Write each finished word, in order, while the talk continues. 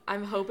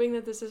I'm hoping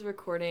that this is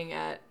recording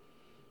at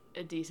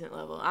a decent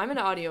level. I'm an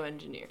audio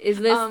engineer. Is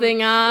this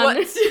thing on?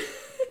 What?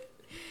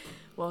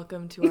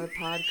 Welcome to our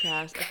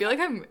podcast. I feel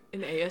like I'm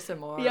in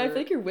ASMR. Yeah, I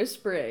think you're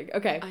whispering.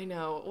 Okay. I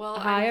know. Well,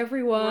 hi,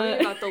 everyone. I'm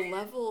worried about the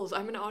levels.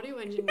 I'm an audio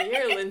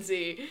engineer,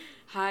 Lindsay.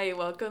 Hi,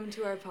 welcome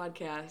to our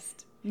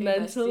podcast. Hey,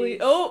 Mentally.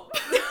 besties. Oh.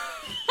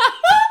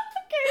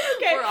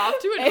 okay. We're off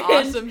to an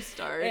awesome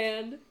start.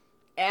 And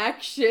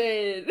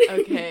action.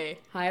 Okay.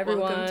 Hi,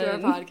 everyone. Welcome to our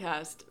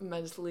podcast,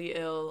 Mentally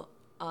Ill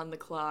on the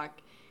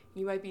Clock.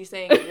 You might be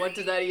saying, what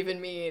does that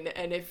even mean?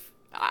 And if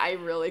I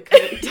really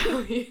couldn't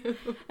tell you.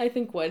 I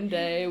think one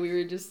day we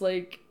were just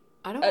like,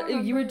 I don't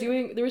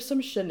remember. There was some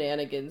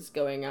shenanigans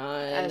going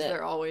on. As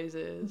there always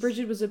is.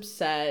 Brigid was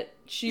upset.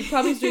 She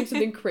probably was doing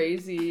something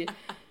crazy.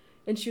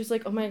 And she was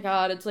like, oh my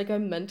god, it's like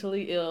I'm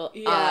mentally ill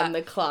on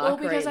the clock right now.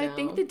 Well, because I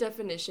think the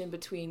definition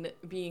between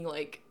being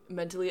like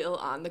mentally ill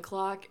on the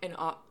clock and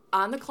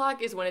on the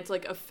clock is when it's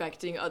like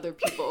affecting other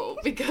people.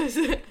 Because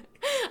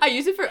I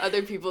use it for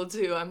other people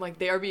too. I'm like,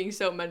 they are being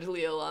so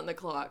mentally ill on the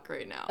clock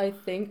right now. I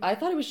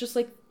thought it was just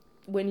like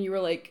when you were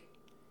like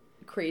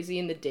crazy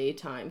in the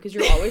daytime, because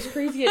you're always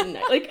crazy at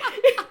night. Like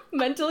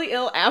mentally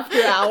ill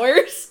after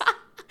hours.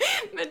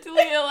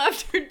 Mentally ill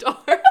after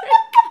dark.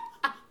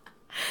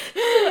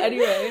 So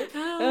anyway,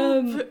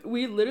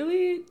 we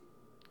literally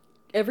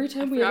every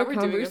time we have a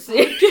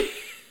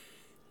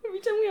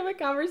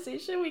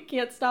conversation, we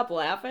can't stop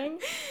laughing.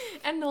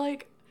 And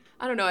like,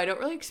 I don't know, I don't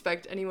really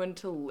expect anyone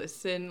to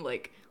listen.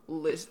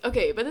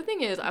 Okay, but the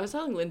thing is, I was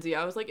telling Lindsay,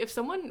 I was like, if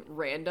someone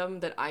random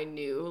that I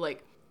knew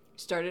like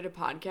started a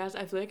podcast,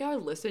 I feel like I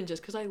would listen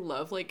just because I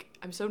love, like,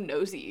 I'm so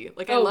nosy.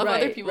 Like, I love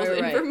other people's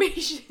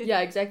information. Yeah,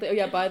 exactly. Oh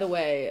yeah, by the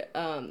way,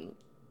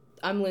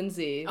 I'm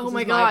Lindsay. Oh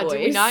my god, did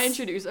we not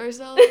introduce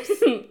ourselves?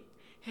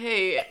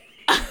 Hey.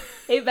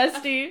 Hey,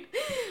 bestie.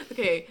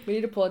 Okay. We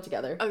need to pull it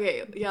together.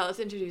 Okay, yeah, let's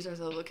introduce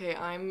ourselves. Okay,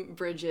 I'm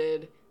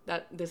Brigid.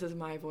 This is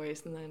my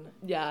voice, and then...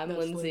 Yeah, I'm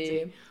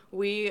Lindsay.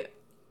 We,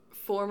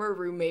 former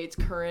roommates,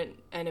 current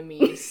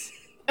enemies.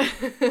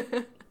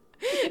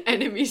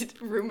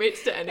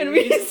 Roommates to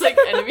enemies. Like,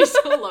 enemies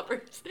to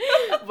lovers.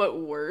 But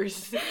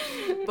worse.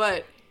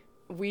 But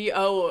we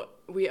owe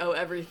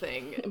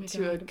everything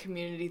to a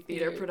community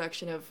theater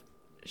production of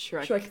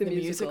Shrek the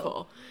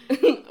musical.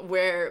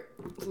 Where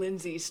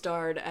Lindsay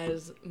starred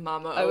as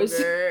Mama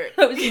Ogre.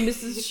 I was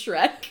Mrs.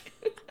 Shrek.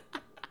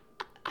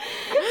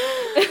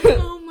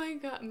 Oh my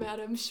god,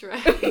 Madame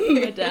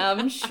Shrek.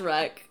 Madame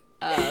Shrek.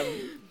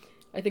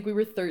 I think we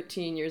were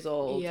 13 years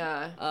old.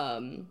 Yeah.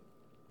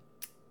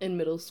 In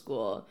middle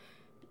school.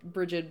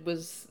 Brigid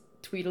was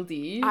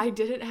Tweedledee. I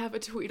didn't have a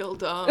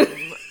Tweedledum.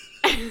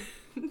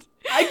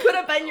 I could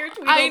have been your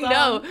Tweedledum. I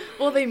know.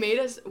 Well, they made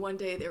us one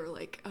day. They were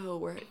like, "Oh,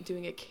 we're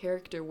doing a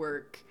character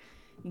work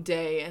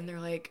day," and they're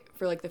like,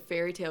 for like the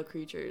fairy tale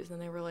creatures, and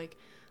they were like,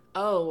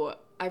 "Oh,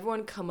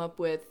 everyone come up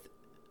with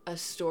a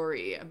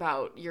story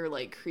about your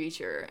like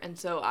creature." And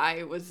so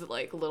I was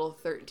like, little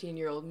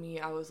 13-year-old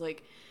me. I was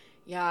like,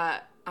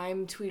 "Yeah,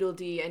 I'm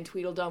Tweedledee, and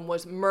Tweedledum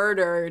was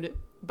murdered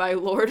by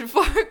Lord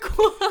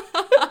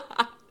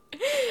Farquaad."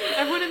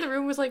 Everyone in the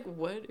room was like,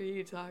 what are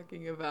you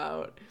talking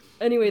about?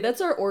 Anyway,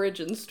 that's our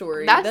origin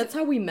story. That's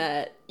how we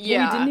met.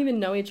 Yeah. But we didn't even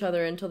know each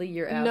other until the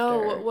year after.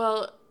 No,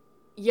 well,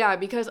 yeah,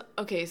 because,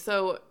 okay,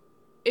 so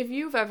if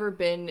you've ever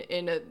been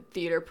in a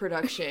theater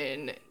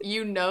production,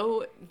 you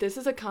know this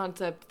is a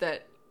concept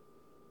that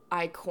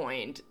I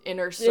coined,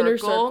 inner circle. Inner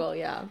circle,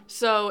 yeah.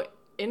 So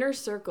inner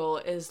circle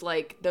is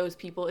like those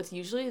people, it's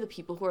usually the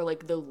people who are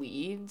like the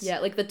leads. Yeah,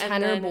 like the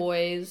tenor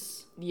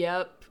boys.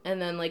 Yep. And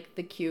then, like,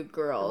 the cute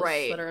girls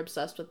that are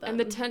obsessed with them. And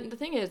the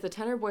thing is, the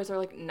tenor boys are,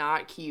 like,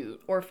 not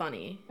cute. Or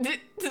funny.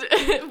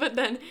 But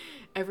then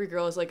every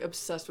girl is, like,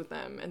 obsessed with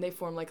them. And they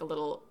form, like, a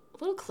little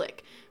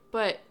clique.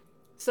 But,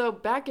 so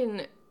back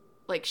in,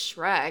 like,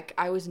 Shrek,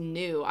 I was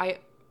new. I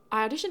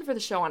auditioned for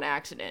the show on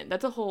accident.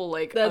 That's a whole,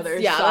 like,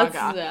 other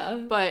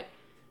saga. But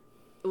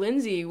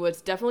Lindsay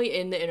was definitely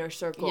in the inner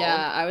circle.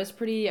 Yeah, I was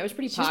pretty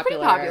popular. She was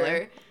pretty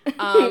popular.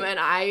 And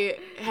I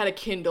had a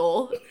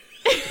Kindle.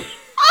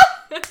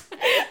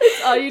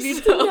 That's all you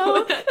need to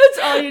know. That's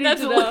all you need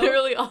to know. That's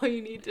literally all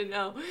you need to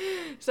know.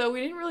 So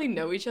we didn't really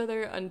know each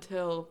other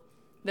until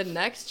the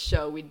next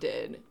show we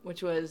did,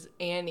 which was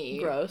Annie.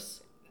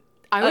 Gross.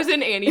 I was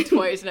in Annie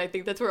twice, and I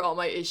think that's where all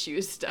my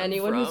issues stem from.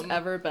 Anyone who's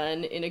ever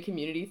been in a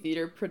community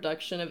theater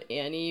production of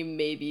Annie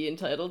may be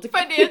entitled to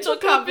financial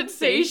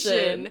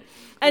compensation.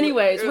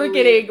 Anyways, we're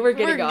getting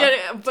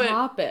off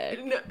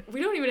topic. No,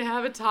 we don't even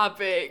have a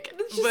topic.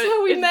 That's just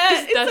how we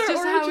met. That's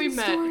just how we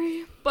met.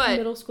 Story. But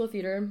middle school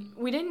theater.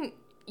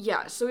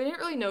 So we didn't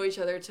really know each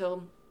other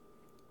till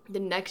the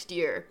next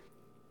year.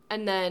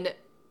 And then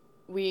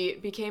we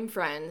became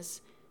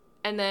friends.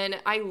 And then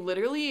I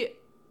literally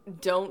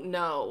don't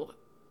know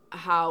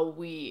how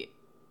we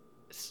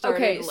started.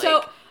 Okay,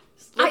 so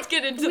let's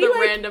get into the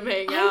random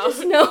hangout.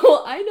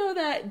 I know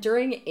that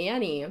during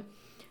Annie,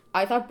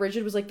 I thought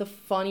Brigid was, like, the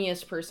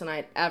funniest person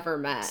I'd ever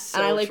met. So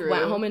and I, like, true.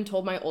 went home and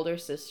told my older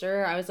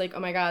sister. I was like, oh,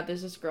 my God,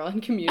 there's this girl in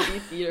community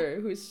theater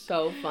who's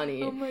so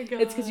funny. Oh, my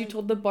God. It's because you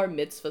told the bar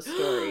mitzvah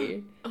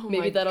story. Oh,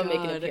 Maybe my that'll God.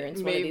 make an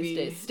appearance one of Maybe. these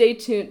days. Stay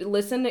tuned.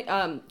 Listen,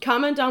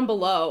 comment down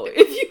below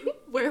if you...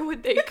 Where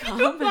would they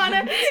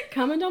comment?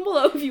 Comment down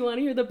below if you want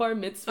to hear the bar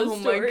mitzvah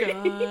story.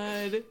 Oh,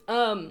 my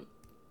God.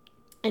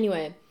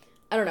 Anyway...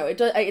 I don't know,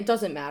 it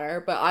doesn't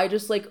matter, but I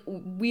just, like,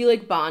 we,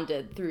 like,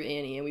 bonded through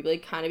Annie, and we,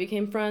 like, kind of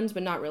became friends,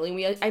 but not really.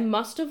 We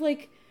must have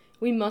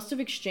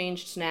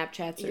exchanged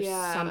Snapchats or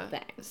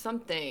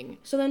Something.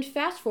 So then,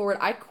 fast forward,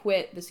 I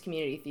quit this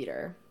community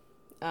theater,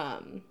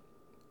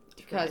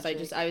 because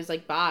I was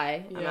like,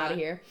 bye, I'm out of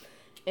here,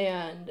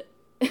 and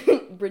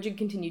Brigid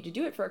continued to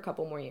do it for a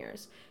couple more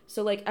years.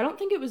 So, like, I don't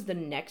think it was the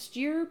next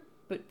year,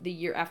 but the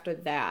year after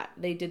that,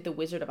 they did The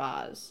Wizard of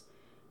Oz.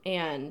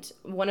 And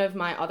one of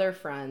my other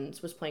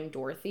friends was playing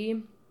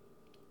Dorothy.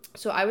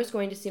 So I was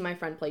going to see my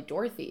friend play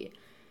Dorothy.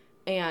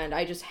 And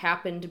I just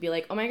happened to be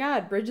like, oh my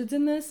God, Brigid's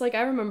in this? Like,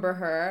 I remember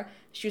her.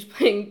 She was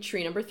playing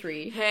tree number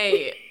 3.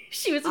 Hey.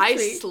 She was a I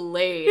tree.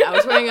 slayed. I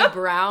was wearing a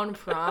brown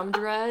prom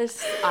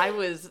dress. I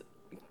was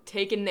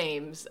taking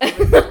names. I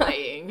was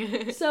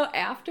playing. So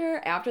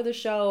after the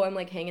show, I'm,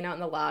 like, hanging out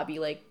in the lobby,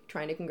 like,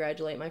 trying to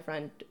congratulate my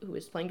friend who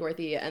was playing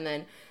Dorothy. And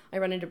then I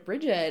run into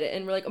Brigid,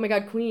 and we're like, oh my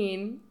God,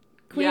 Queen.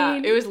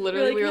 Yeah, it was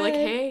literally, we were like,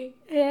 hey.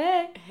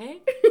 And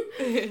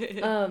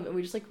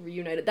we just, like,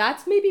 reunited.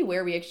 That's maybe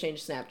where we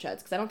exchanged Snapchats,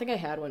 because I don't think I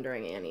had one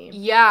during Annie.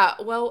 Yeah,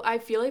 well, I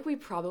feel like we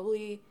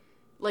probably,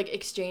 like,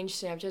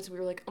 exchanged Snapchats. We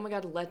were like, oh my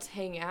God, let's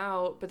hang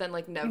out, but then,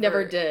 like,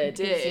 never did.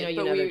 You know,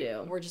 you never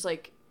do. We're just,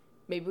 like,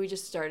 maybe we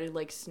just started,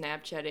 like,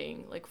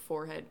 Snapchatting, like,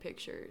 forehead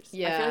pictures.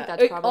 Yeah. I feel like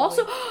that's probably...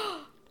 Also,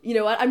 you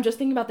know what? I'm just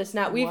thinking about this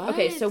now.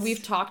 What? So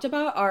we've talked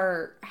about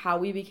how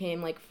we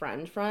became, like,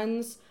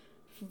 friends,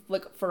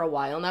 like, for a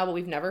while now, but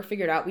we've never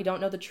figured out. We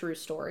don't know the true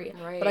story.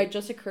 Right. But it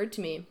just occurred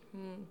to me.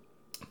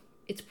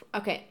 It's,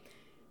 okay,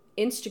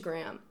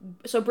 Instagram.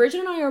 So Brigid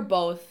and I are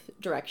both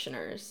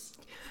directioners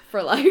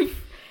for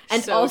life.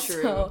 And so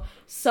also, true.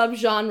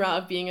 Subgenre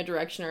of being a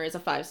directioner is a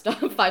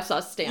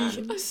 5-sauce stand.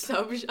 A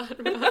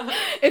subgenre.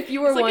 If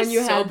you were it's one, like a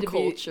you had to be.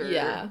 subculture.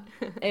 Yeah.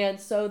 And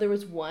so there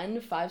was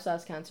one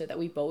 5-sauce concert that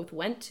we both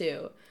went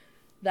to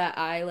that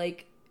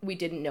we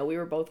didn't know we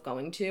were both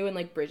going to, and,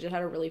 like, Brigid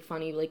had a really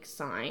funny, like,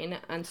 sign,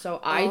 and so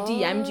I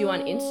DM'd you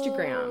on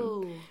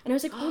Instagram, and I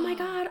was like, oh my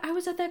God, I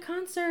was at that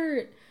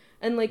concert,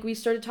 and, like, we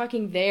started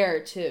talking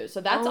there, too,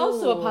 so that's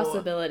also a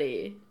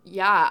possibility.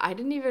 Yeah, I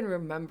didn't even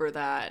remember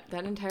that.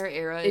 That entire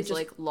era is,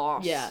 like,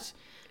 lost. Yeah.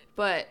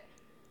 But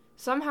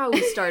somehow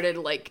we started,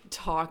 like,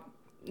 I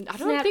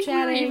don't think we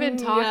were even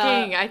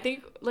talking. Yeah. I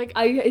think, like...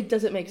 it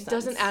doesn't make sense. It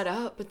doesn't add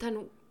up, but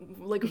then,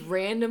 like,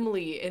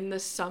 randomly in the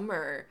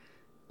summer,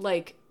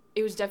 like...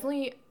 It was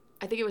definitely,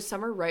 I think it was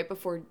summer right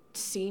before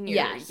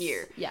senior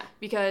year. Yeah.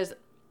 Because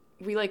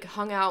we, like,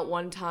 hung out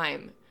one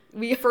time.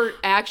 For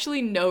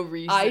actually no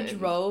reason. I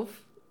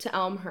drove to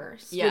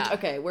Elmhurst. Yeah. Which,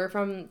 okay, we're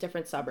from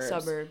different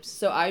suburbs.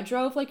 So I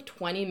drove, like,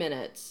 20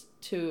 minutes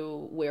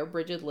to where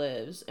Brigid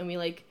lives, and we,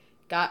 like,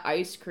 got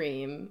ice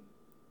cream.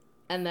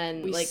 And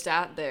then, we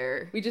sat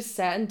there. We just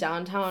sat in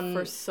downtown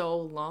for so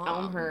long.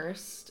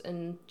 Elmhurst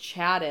and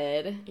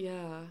chatted.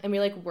 Yeah. And we,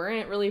 like,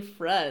 weren't really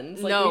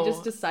friends. Like, no. We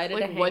just decided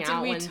to hang out what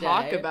did we one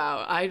talk day.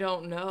 about? I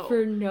don't know.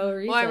 For no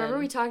reason. Well, I remember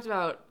we talked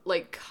about,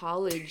 like,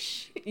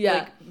 college. Yeah.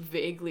 Like,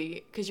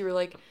 vaguely. Because you were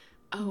like,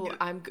 oh,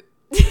 I'm...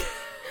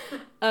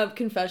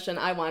 Confession,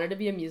 I wanted to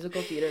be a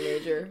musical theater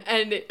major.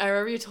 And I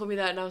remember you told me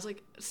that, and I was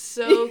like,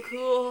 so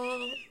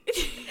cool.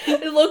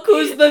 Look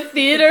who's the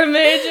theater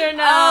major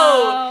now.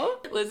 Oh.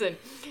 Listen,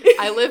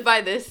 I live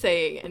by this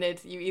saying, and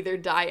it's you either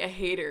die a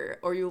hater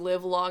or you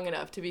live long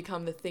enough to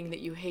become the thing that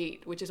you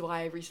hate, which is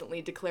why I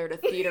recently declared a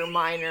theater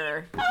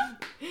minor.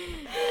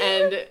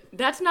 And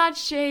that's not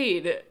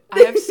shade.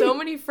 I have so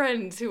many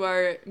friends who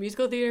are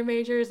musical theater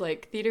majors,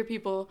 like theater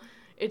people.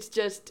 It's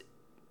just...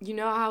 You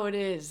know how it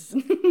is.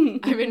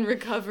 I'm in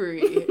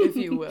recovery, if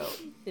you will.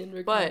 In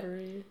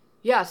recovery. But,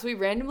 yeah, so we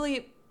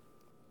randomly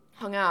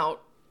hung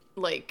out,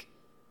 like,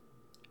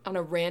 on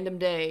a random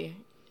day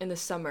in the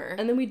summer.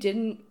 And then we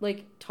didn't,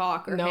 like,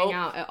 talk or hang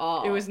out at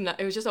all. It was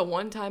just a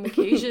one-time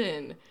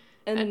occasion.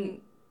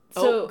 and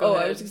so,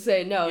 I was going to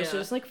say, no, yeah. So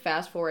just, like,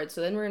 fast forward. So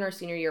then we're in our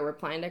senior year, we're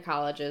applying to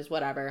colleges,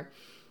 whatever.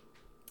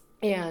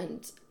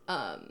 And,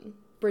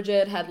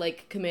 Brigid had,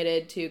 like,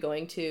 committed to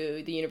going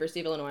to the University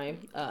of Illinois.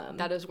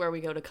 That is where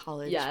we go to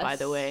college, by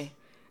the way.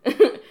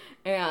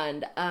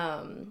 And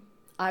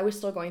I was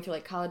still going through,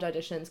 like, college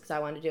auditions because I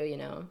wanted to do, you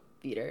know,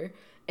 theater.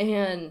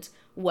 And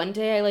one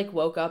day I, like,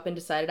 woke up and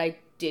decided I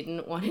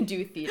didn't want to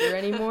do theater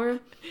anymore.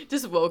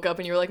 Just woke up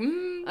and you were like,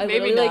 I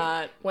maybe not.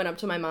 Like, went up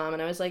to my mom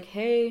and I was like,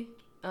 hey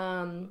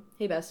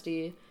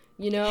bestie,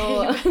 you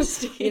know,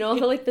 you know,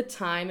 like, the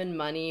time and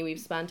money we've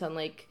spent on,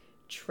 like,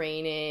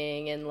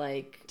 training and,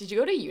 like... Did you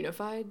go to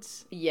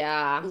Unifieds?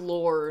 Yeah.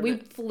 Lord. We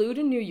flew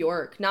to New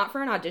York, not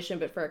for an audition,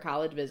 but for a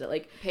college visit.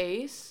 Like...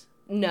 Pace?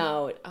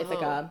 No,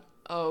 Ithaca.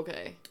 Oh,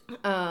 okay.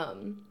 I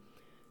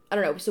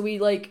don't know. So we,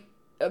 like...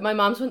 my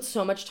mom spent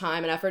so much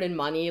time and effort and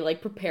money,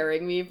 like,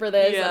 preparing me for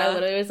this, and I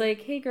literally was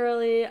like, hey,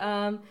 girly,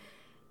 I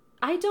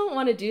don't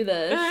want to do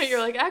this. You're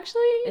like,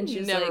 actually, and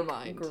she's never like,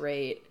 mind.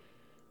 Great.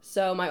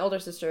 So my older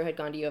sister had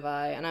gone to U of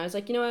I, and I was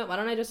like, you know what, why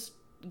don't I just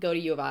go to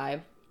U of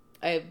I?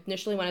 I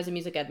initially went as a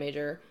music ed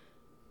major.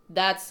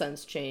 That's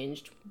since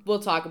changed. We'll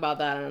talk about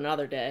that on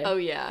another day. Oh,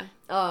 yeah.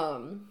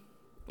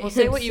 Well,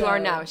 say what you are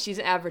now. She's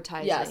in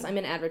advertising. Yes, I'm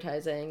in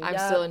advertising. I'm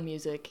still in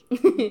music.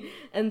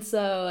 And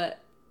so,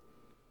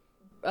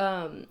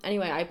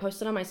 anyway, I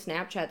posted on my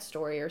Snapchat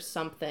story or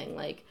something,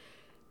 like,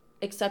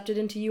 accepted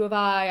into U of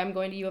I, I'm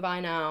going to U of I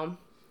now.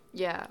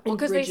 Yeah. Well,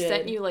 because they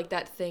sent you, like,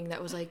 that thing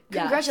that was like,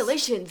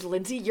 congratulations,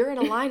 Lindsey, you're in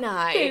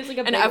Illini. It was like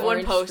a and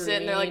everyone posted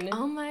it, and they're like,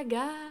 oh, my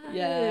God.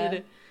 Yeah.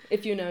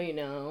 If you know, you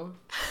know.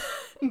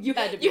 You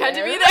had to be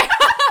there.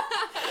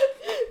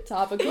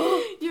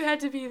 Topical. You had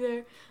to be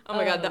there. Oh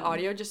my God, the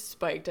audio just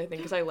spiked, I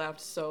think, because I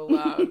laughed so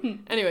loud.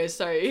 Anyways,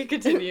 sorry,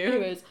 continue.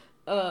 Anyways,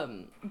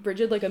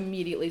 Brigid, like,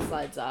 immediately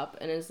slides up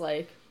and is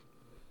like,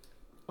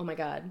 oh my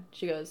God.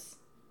 She goes,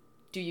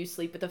 do you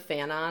sleep with a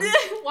fan on?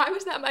 Why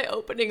was that my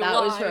opening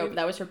line?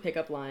 That was her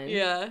pickup line.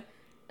 Yeah.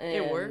 And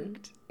it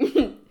worked.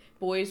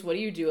 Boys, what do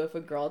you do if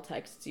a girl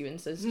texts you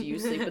and says, do you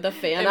sleep with a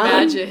fan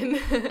Imagine.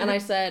 on? And I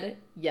said,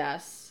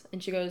 yes.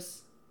 And she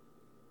goes,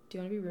 do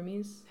you want to be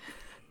roomies?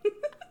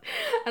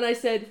 And I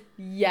said,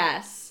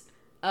 yes.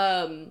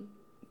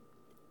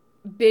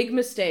 Big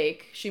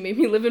mistake. She made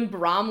me live in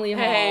Bromley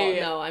Hall.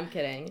 No, I'm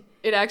kidding.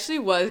 It actually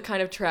was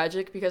kind of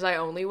tragic because I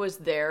only was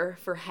there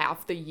for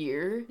half the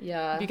year.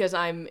 Yeah. Because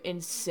I'm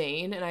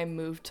insane and I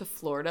moved to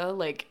Florida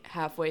like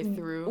halfway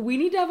through. We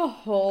need to have a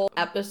whole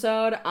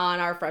episode on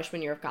our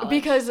freshman year of college.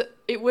 Because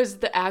it was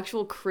the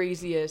actual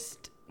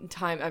craziest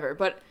time ever.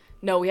 But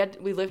no,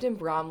 we lived in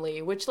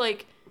Bromley, which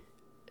like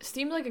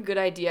seemed like a good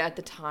idea at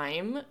the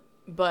time.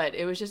 But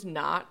it was just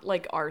not,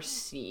 like, our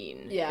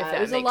scene. Yeah, it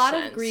was a lot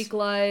of Greek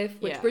life,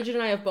 which Brigid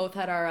and I have both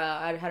had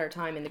our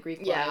time in the Greek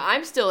life. Yeah,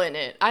 I'm still in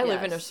it. I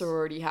live in a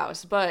sorority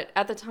house. But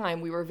at the time,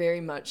 we were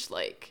very much,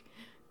 like,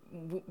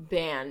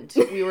 band.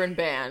 We were in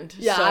band.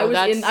 Yeah, so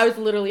I was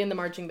literally in the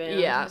marching band.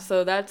 Yeah,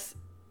 so that's,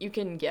 you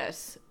can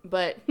guess.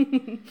 But,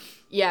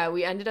 yeah,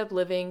 we ended up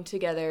living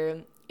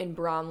together in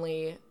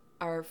Bromley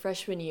our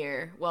freshman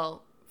year.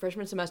 Well,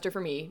 freshman semester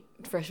for me,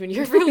 freshman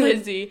year for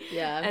Lindsey.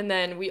 Yeah. And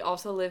then we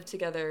also lived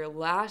together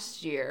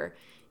last year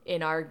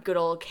in our good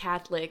old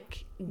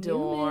Catholic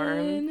dorm.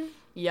 Newman.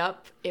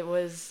 Yep. It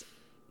was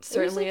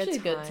certainly a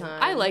good time.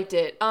 I liked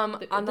it.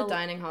 The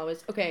dining hall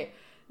was... Okay,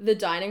 the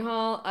dining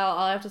hall, all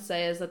I have to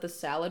say is that the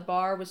salad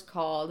bar was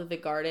called the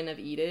Garden of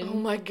Eden. Oh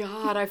my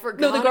God, I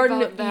forgot the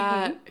Garden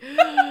about of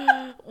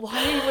that.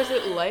 Why was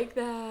it like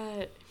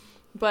that?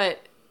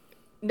 But...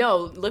 No,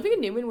 living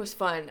in Newman was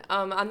fun.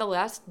 On the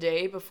last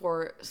day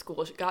before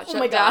school got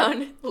shut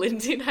down,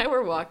 Lindsey and I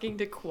were walking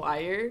to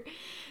choir,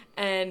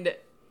 and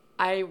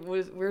we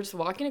were just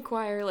walking to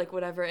choir, like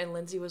whatever, and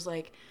Lindsey was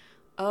like,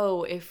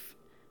 oh, if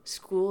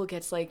school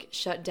gets like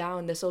shut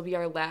down, this will be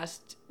our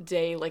last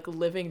day like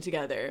living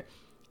together.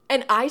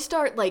 And I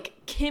start, like,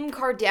 Kim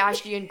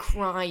Kardashian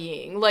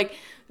crying. Like,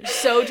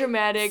 so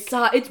dramatic.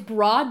 It's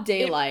broad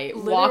daylight.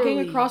 Walking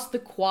across the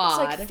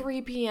quad. It's like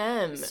 3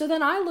 p.m. So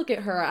then I look at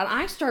her, and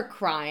I start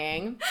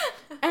crying.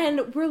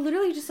 And we're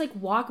literally just, like,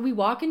 we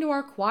walk into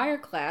our choir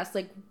class,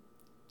 like,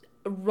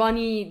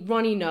 runny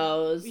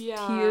nose. Yeah.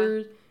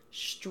 Tear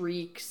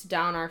streaks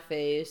down our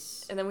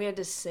face. And then we had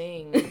to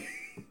sing.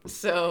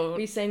 So.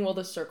 We sang Will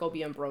the Circle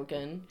Be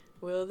Unbroken.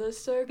 Will the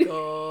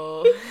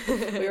circle.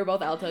 We were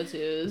both alto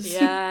twos.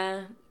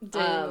 Yeah.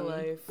 Day in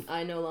life.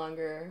 I no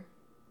longer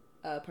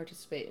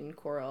participate in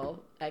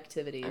choral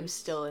activities. I'm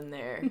still in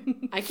there.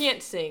 I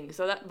can't sing,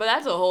 but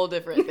that's a whole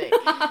different thing.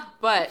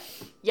 But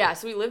yeah,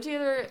 so we lived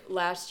together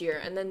last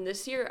year, and then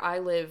this year I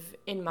live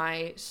in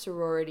my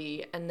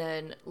sorority, and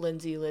then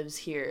Lindsey lives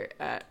here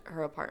at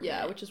her apartment.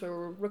 Yeah, which is where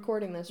we're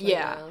recording this right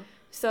now.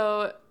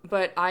 So,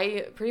 but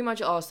I pretty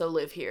much also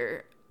live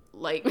here.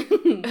 Like,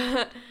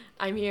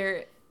 I'm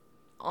here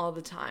all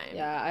the time.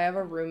 Yeah, I have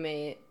a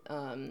roommate,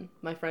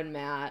 my friend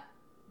Matt.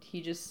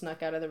 He just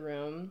snuck out of the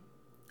room.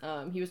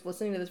 He was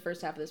listening to this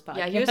first half of this podcast.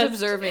 Yeah, he was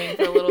observing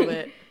for a little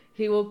bit.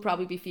 He will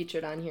probably be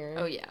featured on here.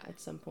 Oh, yeah. At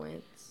some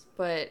point.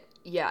 But,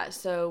 yeah,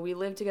 so we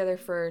lived together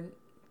for,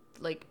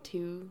 like,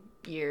 2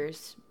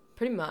 years.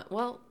 Pretty much.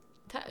 Well,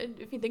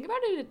 if you think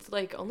about it, it's,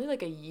 like, only,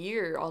 like, a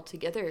year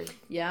altogether.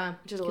 Yeah.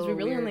 Which is a little weird.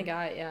 Because we really only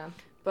got, yeah.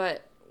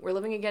 But we're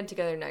living again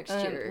together next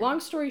year. Long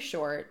story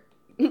short...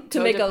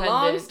 To make a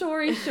long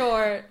story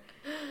short,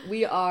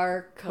 we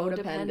are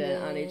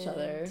codependent on each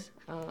other.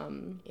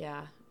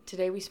 Yeah.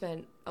 Today we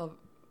spent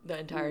the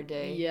entire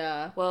day.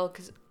 Yeah. Well,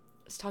 because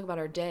let's talk about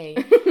our day.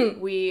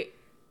 We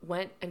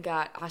went and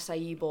got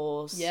acai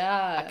bowls.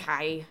 Yeah.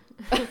 Acai.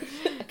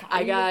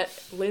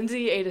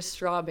 Lindsey ate a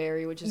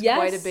strawberry, which is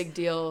quite a big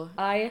deal.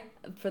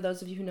 For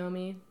those of you who know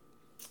me,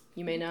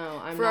 you may know,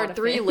 I'm for not our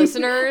 3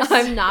 listeners,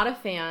 I'm not a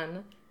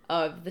fan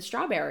of the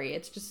strawberry.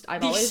 It's just,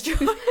 I've always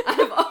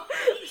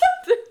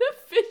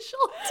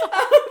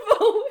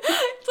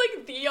It's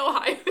like the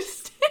Ohio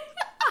State.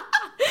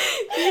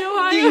 The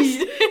Ohio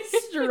State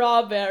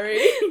strawberry.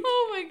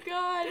 Oh my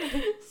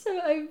god.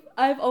 So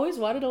I've always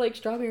wanted to like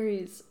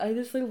strawberries. I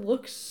just, they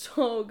look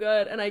so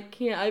good, and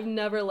I've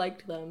never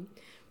liked them.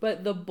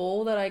 But the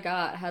bowl that I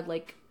got had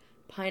like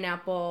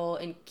pineapple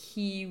and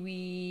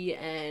kiwi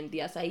and the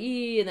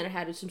acai, and then it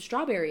had some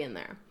strawberry in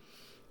there.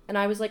 And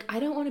I was like, I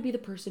don't want to be the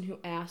person who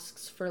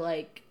asks for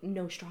like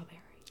no strawberry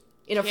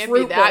in a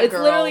fruit bowl. It's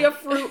literally a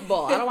fruit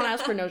bowl. I don't want to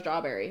ask for no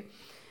strawberry.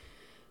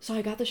 So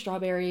I got the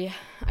strawberry.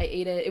 I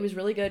ate it. It was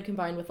really good,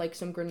 combined with like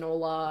some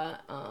granola.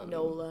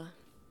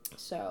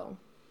 So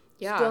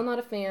yeah, still not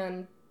a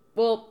fan.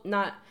 Well,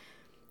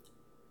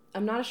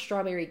 I'm not a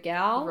strawberry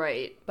gal,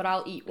 right? But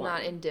I'll eat one.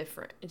 Not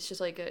indifferent. It's just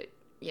like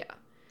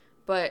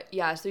But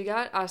yeah, so you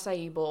got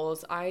acai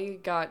bowls. I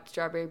got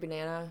strawberry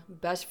banana,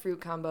 best fruit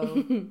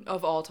combo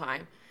of all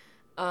time.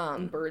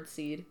 And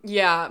birdseed.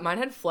 Yeah, mine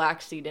had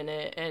flaxseed in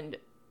it, and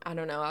I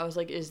don't know. I was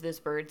like, is this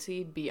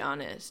birdseed? Be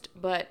honest.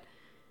 But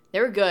they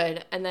were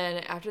good. And then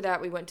after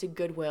that, we went to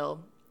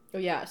Goodwill. Oh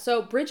yeah.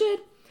 So Brigid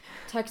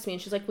texted me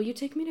and she's like, "Will you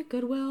take me to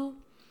Goodwill?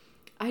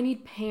 I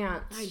need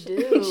pants." I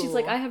do. She's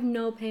like, "I have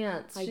no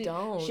pants." I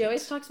don't. She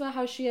always talks about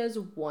how she has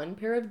one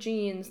pair of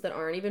jeans that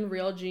aren't even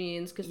real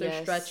jeans because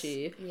they're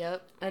stretchy.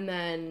 Yep. And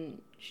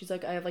then she's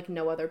like, "I have like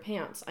no other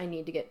pants. I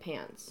need to get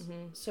pants."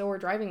 Mm-hmm. So we're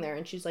driving there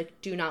and she's like,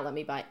 "Do not let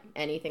me buy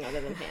anything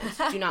other than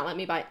pants. Do not let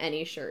me buy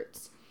any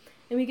shirts."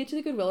 And we get to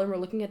the Goodwill and we're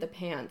looking at the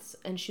pants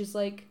and she's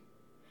like,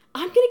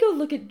 "I'm gonna go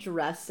look at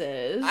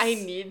dresses. I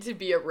need to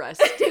be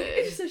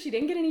arrested." So she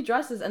didn't get any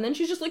dresses, and then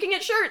she's just looking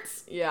at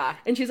shirts. Yeah.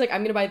 And she's like,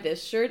 "I'm gonna buy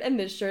this shirt and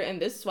this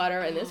sweater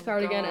and this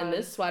cardigan and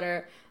this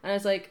sweater." And I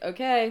was like,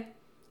 okay,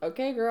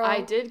 girl.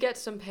 I did get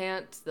some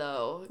pants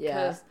though.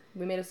 Yeah.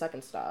 We made a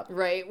second stop.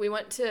 Right. We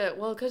went to,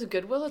 because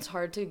Goodwill, it's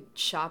hard to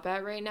shop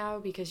at right now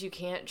because you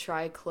can't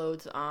try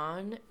clothes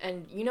on.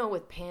 And,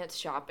 with pants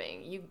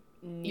shopping,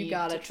 you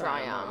gotta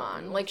try them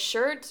on. Like,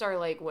 shirts are,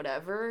 like,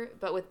 whatever,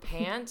 but with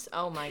pants,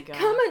 oh, my God.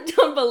 Comment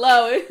down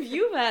below if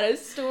you've had a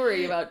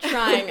story about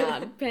trying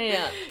on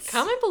pants.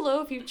 Comment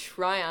below if you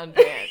try on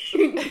pants.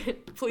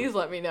 Please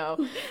let me know.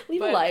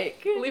 Leave a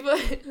like.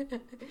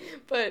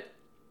 But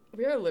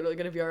we are literally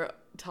going to be our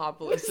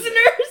top listeners.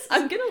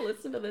 I'm going to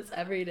listen to this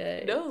every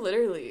day. No,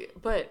 literally.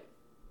 But,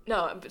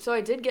 no, so I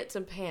did get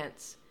some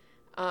pants.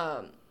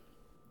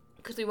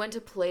 Because we went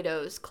to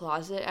Plato's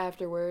Closet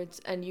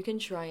afterwards, and you can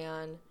try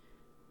on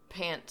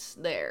pants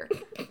there.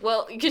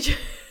 Well, you could.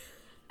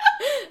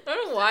 I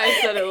don't know why I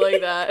said it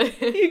like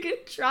that. You can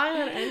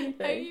try on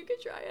anything. You can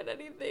try on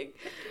anything.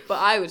 But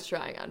I was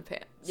trying on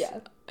pants. Yeah.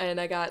 And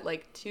I got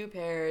like 2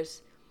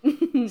 pairs.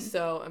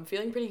 So I'm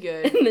feeling pretty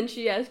good. And then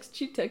she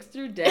texted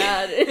her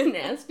dad and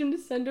asked him to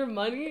send her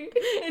money.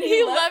 And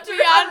he left me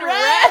on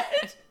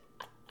red.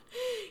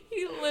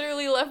 He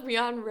literally left me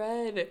on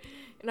red.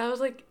 And I was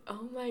like,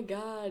 oh my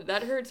God,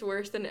 that hurts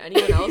worse than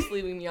anyone else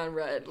leaving me on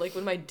red. Like,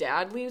 when my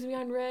dad leaves me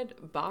on red,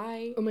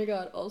 bye. Oh my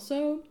God.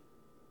 Also,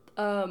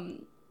 I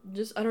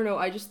don't know,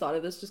 I just thought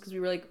of this just because we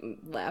were, like,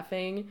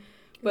 laughing.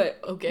 But,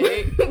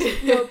 okay.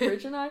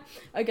 Bridge and I,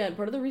 again,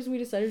 part of the reason we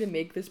decided to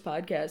make this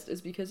podcast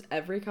is because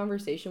every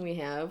conversation we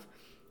have,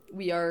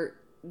 we are,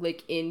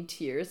 like, in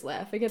tears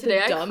laughing at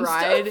Today the dumb stuff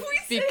I cried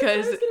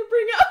because I was gonna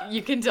bring up.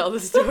 You can tell the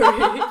story.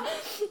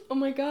 Oh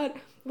my God.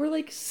 We're,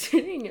 like,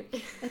 sitting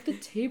at the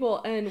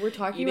table, and we're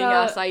talking eating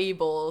about... acai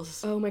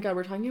bowls. Oh, my God.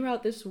 We're talking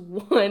about this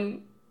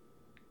one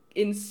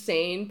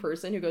insane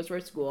person who goes to our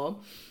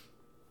school.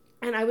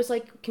 And I was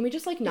like, can we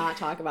just, like, not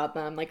talk about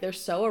them? Like, they're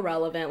so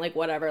irrelevant. Like,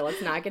 whatever.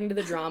 Let's not get into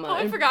the drama. Oh,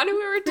 I forgot who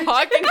we were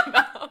talking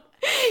about.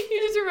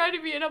 You just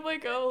reminded me, and I'm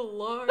like, oh,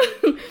 Lord.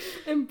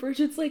 And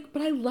Bridget's like,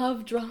 but I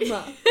love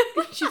drama.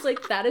 She's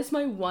like, that is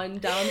my one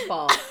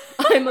downfall.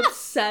 I'm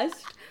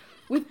obsessed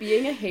with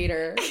being a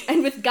hater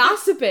and with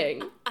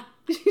gossiping.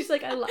 She's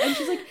like, and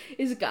she's like,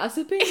 is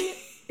gossiping?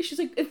 She's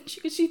like, and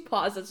she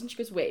pauses and she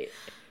goes, wait.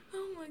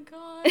 Oh my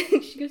God.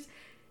 And she goes,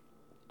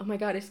 oh my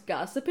God, is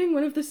gossiping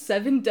one of the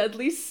 7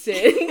 deadly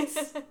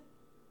sins?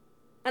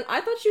 And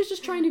I thought she was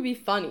just trying to be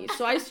funny,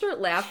 so I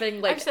start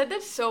laughing. Like, I've said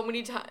that so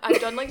many times.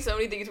 I've done like so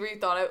many things where you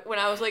thought when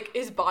I was like,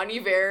 is Bon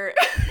Iver?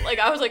 Like,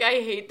 I was like, I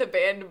hate the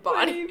band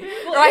Bon Iver.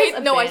 Well,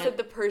 I said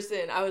the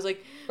person. I was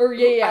like,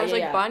 I was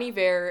like, Bon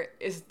Iver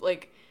is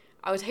like,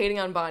 I was hating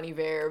on Bon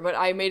Iver, but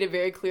I made it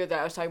very clear that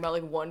I was talking about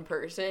like one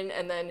person,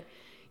 and then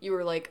you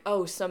were like,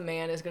 oh, some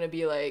man is gonna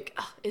be like,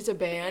 oh, it's a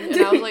band,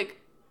 and I was like,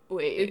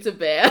 wait, it's a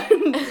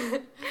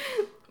band.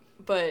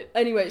 But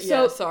anyway,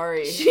 so yeah,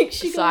 sorry, she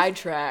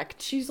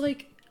sidetracked. She's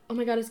like, oh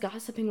my God, is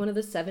gossiping one of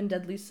the 7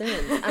 deadly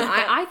sins? And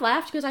I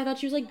laughed because I thought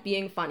she was like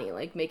being funny,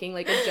 like making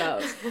like a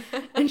joke.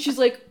 And she's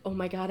like, oh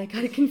my God, I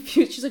got it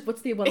confused. She's like,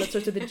 what's the one that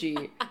starts with a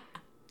G?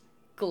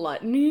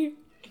 Gluttony?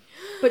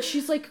 But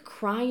she's like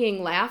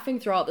crying, laughing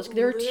throughout this.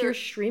 There are tears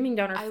streaming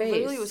down her face. I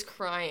literally was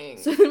crying.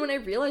 So then when I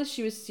realized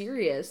she was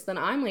serious, then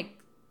I'm like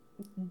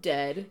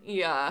dead.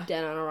 Yeah.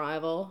 Dead on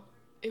arrival.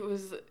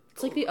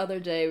 It's like the other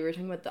day we were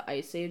talking about the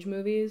Ice Age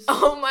movies.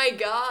 Oh my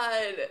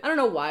God. I don't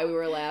know why we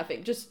were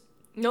laughing. Just...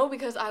 No,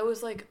 because I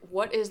was like,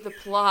 what is the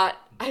plot?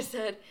 I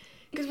said,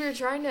 because we were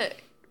trying to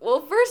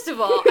Well, first of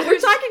all, we're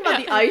talking about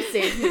the Ice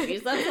Age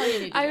movies. That's all you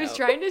need to know. I was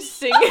trying to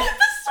sing the song.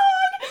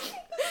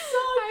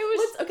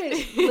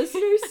 Okay,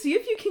 listeners, see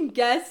if you can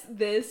guess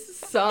this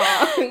song.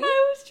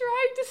 I was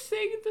trying to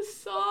sing the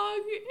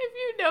song. If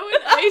you know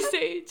an Ice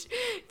Age,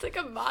 it's like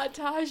a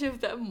montage of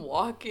them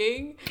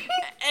walking.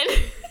 And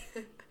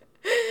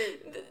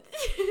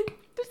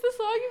does the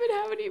song even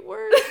have any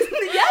words?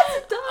 Yes,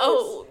 it does.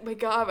 Oh my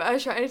god! I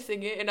was trying to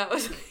sing it, and I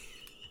was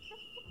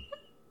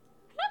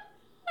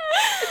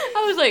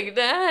like,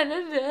 da da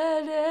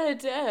da da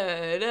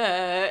da da,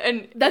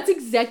 and that's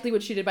exactly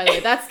what she did. By the way,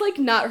 that's like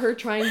not her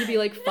trying to be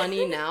like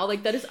funny now.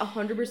 Like that is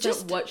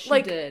 100% what she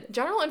like, did.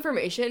 General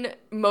information: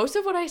 most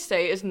of what I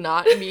say is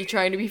not me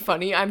trying to be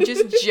funny. I'm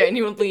just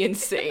genuinely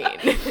insane.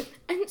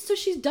 And so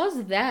she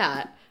does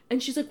that,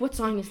 and she's like, "What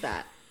song is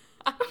that?"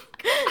 I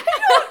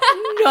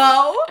don't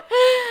know.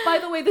 By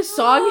the way, the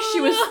song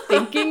she was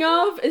thinking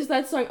of is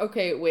that song.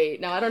 Okay, wait.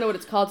 Now I don't know what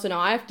it's called, so now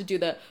I have to do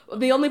the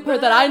only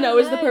part that I know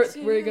is the part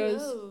where he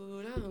goes,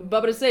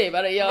 "Bubba to say,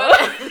 bada yo."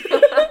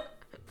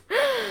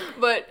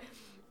 But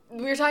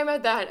we were talking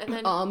about that, and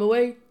then on the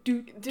way,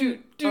 do.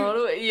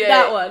 Yeah,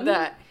 that one.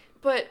 That.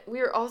 But we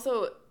were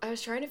also. I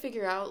was trying to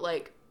figure out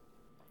like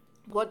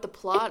what the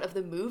plot of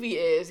the movie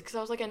is, because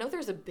I was like, I know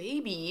there's a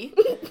baby,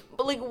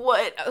 but like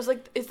what? I was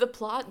like, is the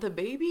plot the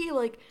baby?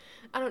 Like,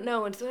 I don't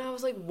know. And so then I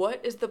was like,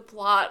 what is the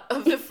plot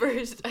of the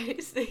first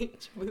Ice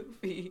Age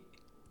movie?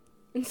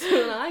 And so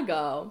then I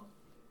go,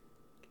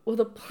 well,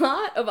 the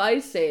plot of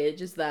Ice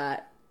Age is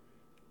that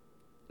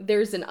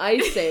there's an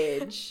Ice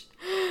Age.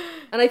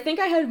 And I think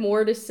I had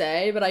more to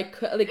say, but I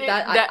could, like,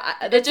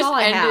 that's just all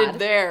I ended had.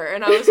 there.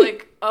 And I was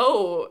like,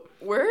 oh,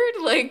 word?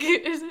 Like,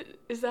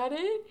 is that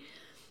it?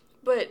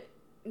 But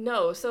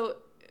no, so,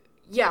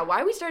 yeah,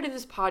 why we started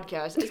this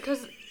podcast is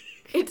because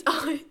it's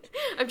on,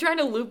 I'm trying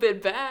to loop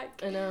it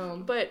back. I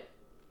know. But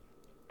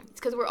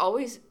it's because we're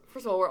always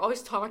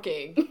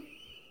talking.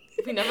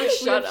 We never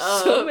shut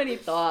up. So many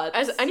thoughts.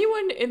 As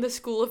anyone in the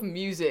School of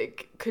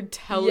Music could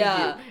tell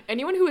you,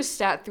 anyone who has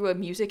sat through a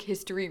music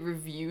history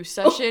review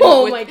session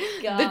with my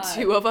God. the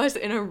two of us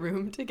in a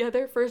room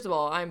together, first of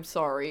all, I'm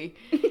sorry.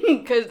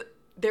 Because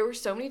there were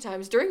so many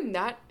times during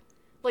that,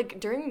 like,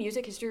 during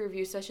music history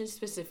review sessions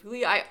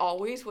specifically, I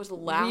always was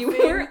laughing.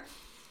 We were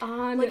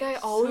on like, I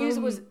always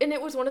was, and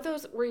it was one of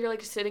those where you're,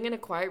 like, sitting in a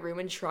quiet room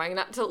and trying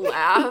not to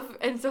laugh,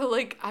 and so,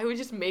 like, I would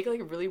just make,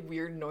 like, really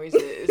weird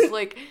noises,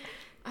 like,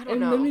 I don't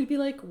know. And then we'd be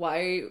like,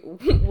 why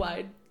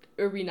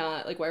are we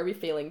not, like, why are we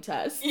failing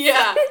tests?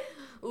 Yeah,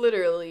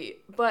 literally.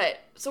 But,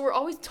 so we're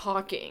always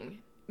talking,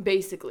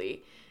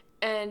 basically,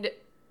 and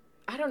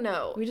I don't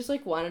know. We just,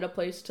 like, wanted a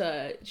place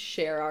to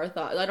share our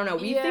thoughts. I don't know.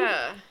 We think,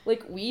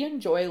 like, we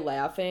enjoy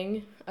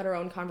laughing at our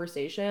own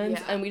conversations,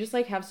 and we just,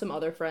 like, have some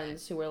other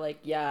friends who were like,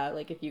 yeah,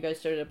 like, if you guys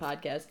started a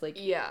podcast, like,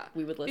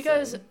 we would listen.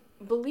 Because,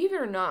 believe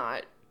it or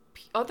not,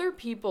 other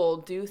people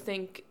do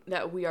think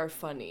that we are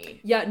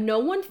funny. Yeah, no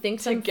one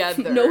thinks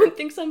together. No one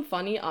thinks I'm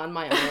funny on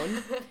my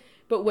own.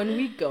 But when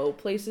we go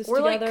places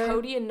we're together, like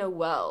Cody and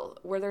Noel,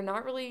 where they're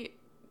not really.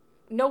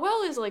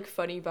 Noel is like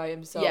funny by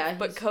himself. Yeah,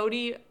 but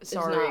Cody,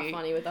 sorry, is not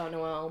funny without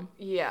Noel.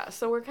 Yeah,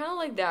 so we're kind of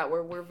like that,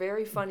 where we're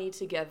very funny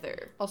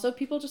together. Also,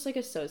 people just like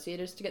associate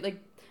us together.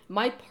 Like,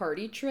 my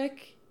party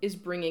trick is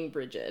bringing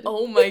Brigid.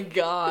 Oh my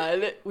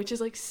god, which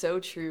is like so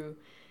true.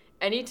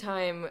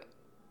 Anytime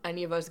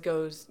any of us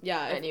goes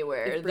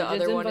anywhere, if the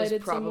other one is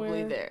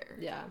probably somewhere, there.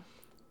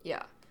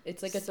 Yeah.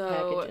 It's like a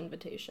package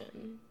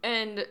invitation.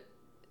 And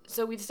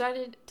so we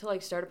decided to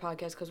like start a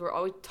podcast because we're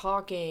always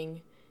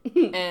talking,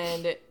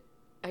 and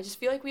I just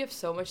feel like we have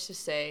so much to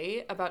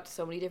say about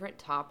so many different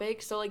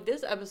topics. So like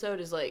this episode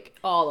is like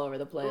all over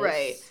the place,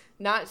 right?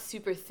 Not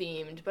super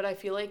themed, but I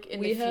feel like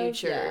in the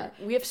future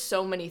we have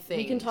so many things.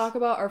 We can talk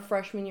about our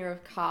freshman year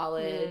of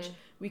college.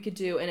 We could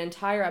do an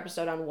entire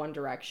episode on One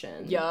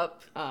Direction.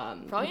 Yup.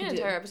 Probably an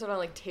entire episode on,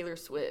 like, Taylor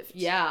Swift.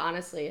 Yeah,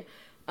 honestly.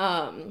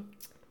 An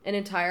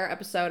entire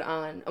episode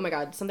on, oh my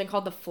god, something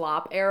called the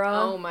flop era.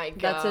 Oh my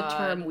god. That's a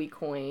term we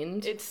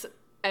coined. It's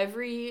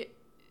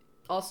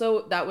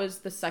Also, that was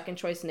the second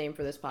choice name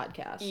for this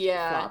podcast.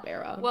 Yeah. Flop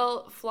era.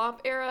 Well,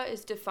 flop era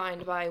is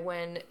defined by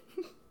when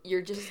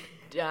you're just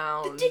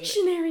down. The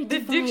dictionary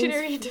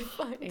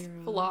defines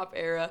flop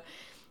era.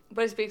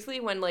 But it's basically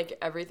when, like,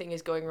 everything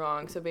is going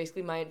wrong. So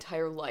basically my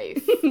entire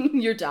life.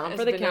 You're down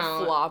for the count. Has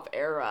been a flop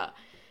era.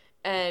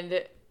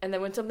 And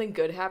then when something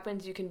good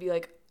happens, you can be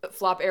like,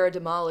 flop era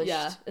demolished.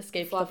 Yeah,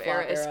 escape flop the flop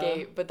era.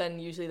 Escape. But then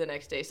usually the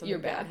next day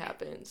something bad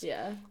happens.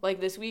 Yeah.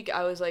 Like this week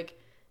I was like,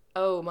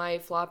 oh, my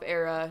flop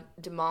era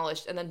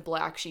demolished. And then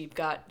Black Sheep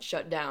got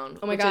shut down.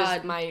 Oh my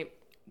god. Is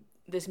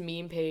this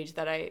meme page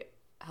that I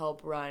help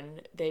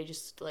run. They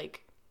just,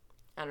 like,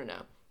 I don't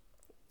know.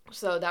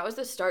 So that was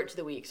the start to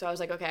the week. So I was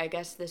like, okay, I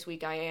guess this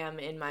week I am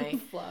in my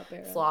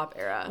flop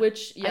era.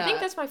 Which, yeah. I think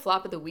that's my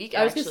flop of the week,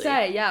 actually. I was going to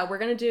say, yeah, we're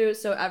going to do,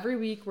 so every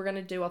week we're going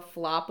to do a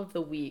flop of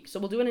the week. So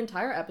we'll do an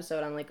entire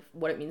episode on, like,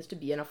 what it means to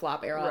be in a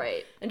flop era.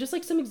 Right. And just,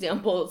 like, some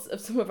examples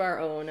of some of our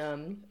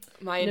own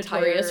my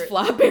notorious entire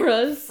flop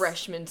eras.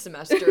 Freshman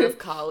semester of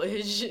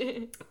college.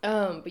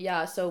 But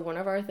yeah, so one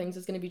of our things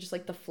is going to be just,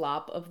 like, the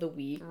flop of the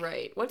week.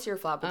 Right. What's your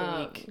flop of the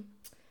week?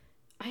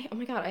 Oh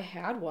my god, I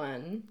had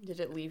one. Did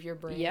it leave your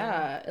brain?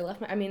 Yeah, it left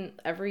my... I mean,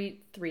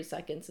 every 3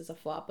 seconds is a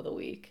flop of the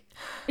week.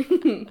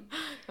 I'm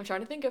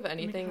trying to think of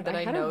anything that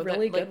I know that, I had a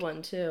really good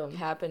one, too.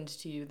 Happened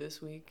to you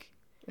this week.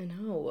 I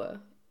know.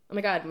 Oh my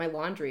god, my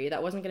laundry.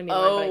 That wasn't going to be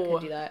mine, but I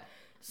could do that.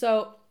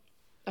 So,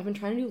 I've been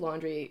trying to do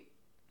laundry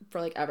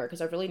for, like, ever,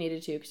 because I've really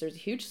needed to, because there's a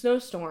huge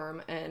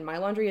snowstorm, and my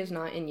laundry is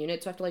not in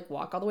unit, so I have to, like,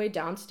 walk all the way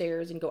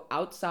downstairs and go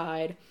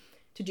outside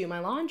to do my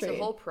laundry. It's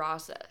a whole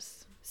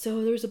process.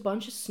 So there was a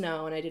bunch of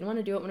snow, and I didn't want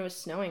to do it when it was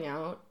snowing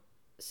out.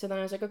 So then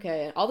I was like,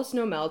 okay, all the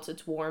snow melts,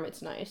 it's warm,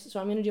 it's nice, so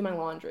I'm going to do my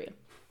laundry.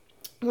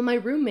 Well, my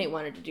roommate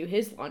wanted to do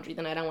his laundry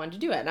the night I wanted to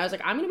do it, and I was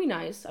like, I'm going to be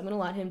nice, I'm going to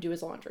let him do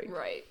his laundry.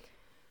 Right.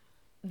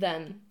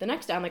 Then the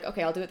next day, I'm like,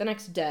 okay, I'll do it the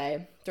next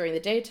day during the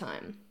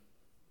daytime.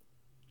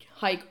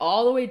 Hike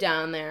all the way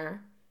down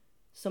there.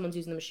 Someone's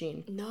using the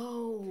machine.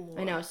 No.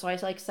 I know, so I,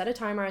 like, set a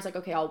timer. I was like,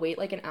 okay, I'll wait,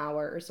 like, an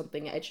hour or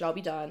something. It should all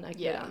be done. I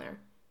can go down there.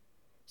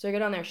 So I go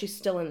down there. She's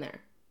still in there.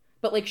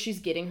 But, like, she's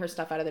getting her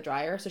stuff out of the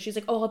dryer. So she's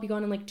like, oh, I'll be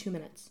gone in, like, 2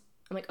 minutes.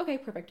 I'm like, okay,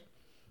 perfect.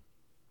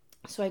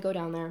 So I go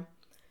down there.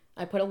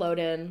 I put a load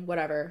in,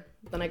 whatever.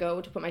 Then I go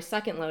to put my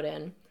second load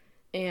in.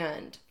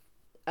 And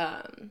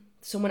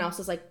someone else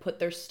has, like, put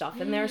their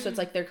stuff in there. So it's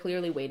like they're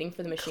clearly waiting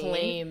for the machine.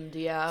 Claimed,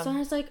 yeah. So I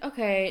was like,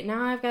 okay,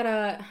 now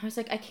I was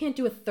like, I can't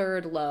do a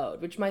third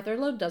load. Which my third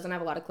load doesn't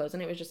have a lot of clothes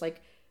in it. It was just,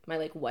 like, my,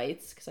 like,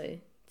 whites. Because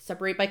I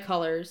separate by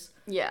colors.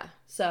 Yeah.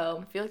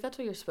 So. I feel like that's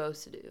what you're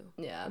supposed to do.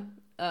 Yeah.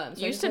 So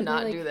you used to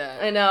not do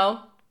that. I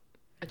know.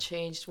 A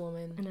changed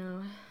woman. I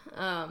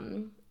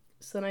know.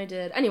 So then I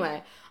did.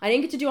 Anyway, I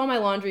didn't get to do all my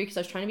laundry because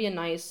I was trying to be a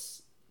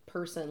nice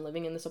person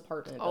living in this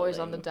apartment Always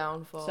building. on the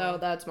downfall. So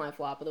that's my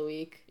flop of the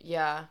week.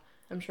 Yeah.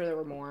 I'm sure there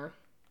were more.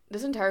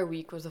 This entire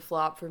week was a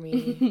flop for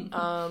me.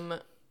 I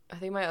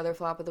think my other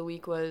flop of the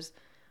week was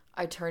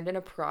I turned in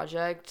a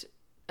project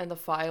and the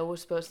file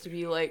was supposed to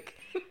be like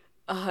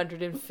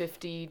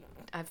 150.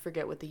 I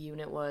forget what the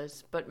unit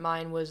was, but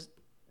mine was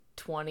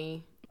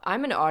 20.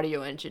 I'm an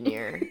audio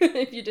engineer.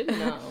 If you didn't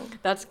know.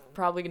 That's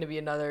probably going to be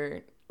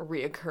another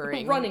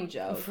reoccurring running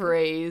joke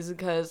phrase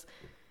because,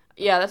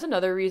 yeah, that's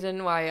another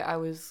reason why I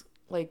was,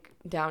 like,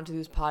 down to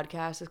this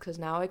podcast is because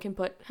now I can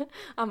put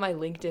on my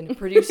LinkedIn,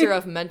 producer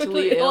of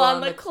Mentally Ill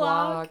on the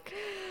Clock.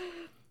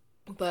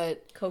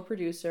 But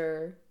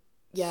co-producer,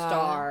 yeah.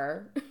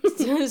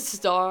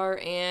 Star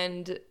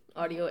and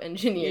audio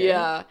engineer.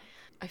 Yeah.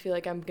 I feel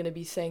like I'm going to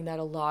be saying that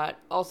a lot.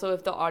 Also,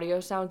 if the audio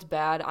sounds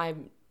bad,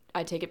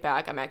 I take it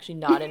back. I'm actually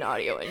not an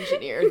audio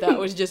engineer. That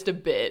was just a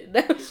bit.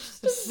 That was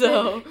just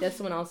a bit. Yeah,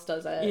 someone else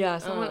does it. Yeah,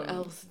 someone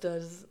else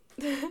does.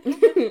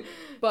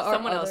 But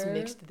someone else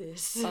mixed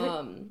this.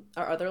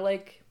 Our other,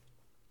 like,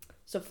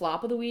 so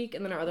flop of the week,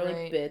 and then our other,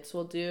 like, bits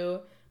we'll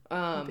do.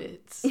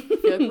 Bits. I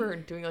feel like we're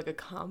doing, like, a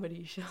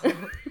comedy show.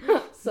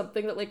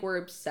 Something that, like, we're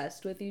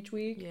obsessed with each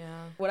week.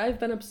 Yeah. What I've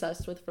been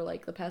obsessed with for,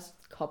 like, the past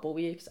couple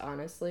weeks,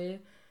 honestly,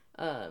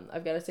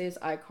 I've got to say is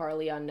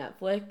iCarly on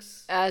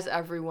Netflix. As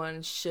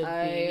everyone should be.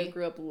 I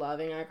grew up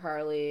loving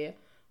iCarly.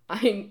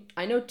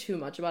 I know too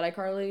much about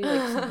iCarly.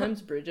 Like,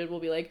 sometimes Brigid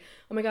will be like,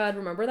 oh my god,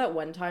 remember that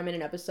one time in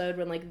an episode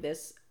when, like,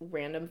 this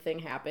random thing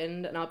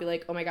happened? And I'll be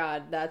like, oh my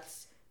god,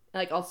 that's,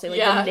 like, I'll say, like,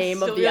 the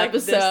name of the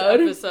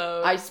episode.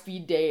 I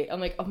speed date.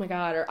 I'm like, oh my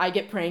god, or I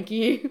get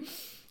pranky.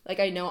 Like,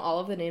 I know all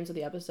of the names of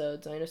the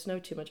episodes. I just know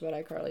too much about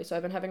iCarly. So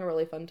I've been having a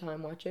really fun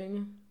time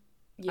watching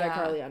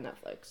iCarly on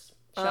Netflix.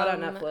 Shout out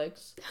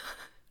Netflix.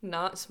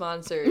 Not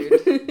sponsored.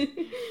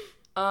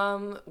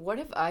 What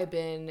have I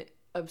been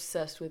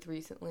obsessed with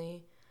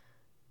recently?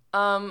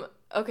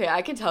 Okay,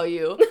 I can tell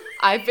you.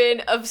 I've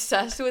been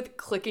obsessed with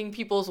clicking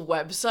people's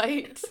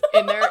websites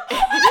in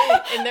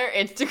their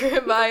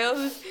Instagram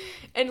bios.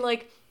 And,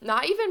 like,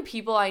 not even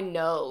people I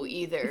know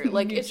either.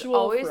 Like, mutual it's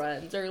always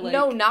friends or, like,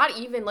 no, not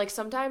even. Like,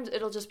 sometimes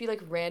it'll just be,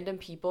 like, random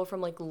people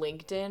from, like,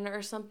 LinkedIn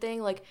or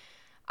something. Like,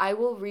 I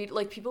will read,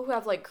 like, people who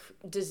have, like,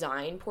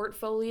 design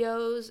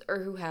portfolios or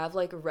who have,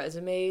 like,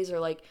 resumes or,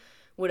 like,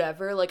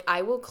 whatever. Like,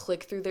 I will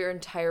click through their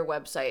entire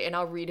website and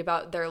I'll read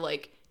about their,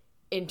 like,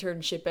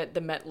 internship at the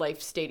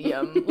MetLife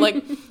Stadium.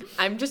 Like,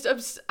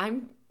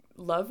 I'm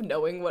love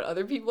knowing what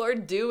other people are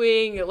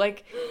doing.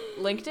 Like,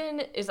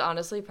 LinkedIn is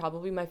honestly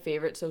probably my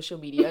favorite social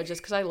media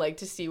just because I like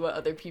to see what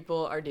other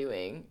people are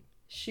doing.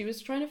 She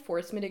was trying to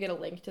force me to get a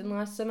LinkedIn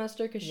last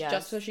semester because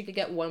just so she could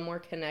get one more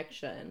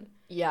connection.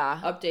 Yeah.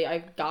 Update. I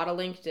got a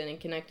LinkedIn and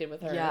connected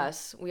with her.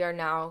 Yes. We are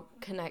now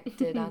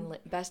connected on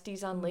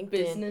besties on LinkedIn.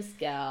 Business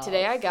gals.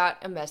 Today I got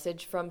a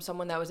message from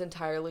someone that was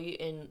entirely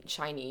in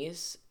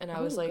Chinese. And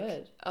I was like,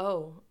 good.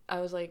 I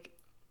was like,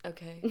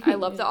 okay. I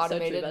love the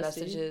automated so true,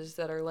 messages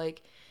that are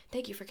like,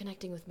 thank you for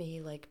connecting with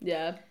me. Like,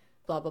 yeah.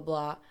 blah, blah,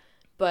 blah.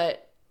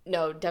 But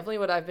no, definitely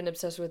what I've been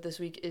obsessed with this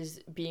week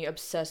is being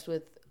obsessed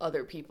with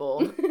other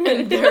people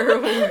and their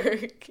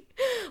work.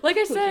 Like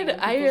I said,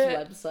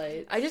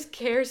 I just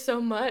care so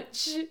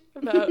much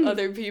about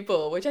other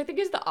people, which I think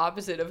is the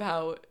opposite of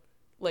how,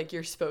 like,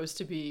 you're supposed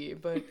to be,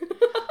 but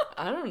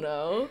I don't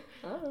know.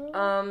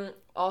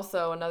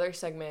 Also, another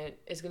segment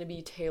is going to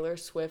be Taylor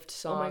Swift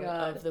song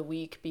of the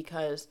week,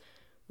 because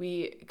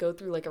we go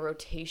through, like, a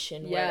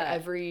rotation where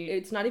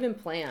it's not even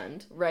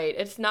planned. Right.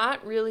 It's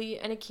not really,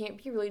 and it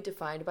can't be really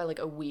defined by, like,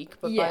 a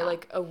week, but by,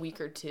 like, a week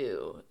or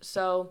two.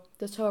 So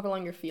just however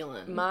long you're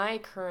feeling. My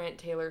current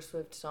Taylor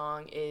Swift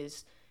song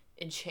is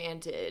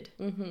Enchanted.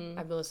 Mm-hmm.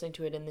 I've been listening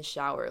to it in the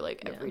shower,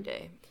 like, every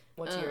day.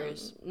 What's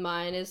yours?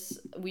 Mine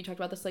is, we talked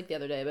about this, like, the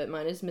other day, but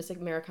mine is Miss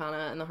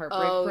Americana and the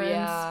Heartbreak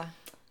Prince.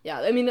 Yeah,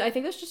 I mean, I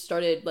think this just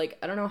started, like,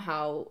 I don't know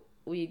how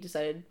we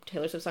decided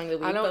Taylor Swift song of the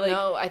week. I don't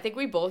know. I think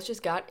we both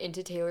just got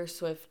into Taylor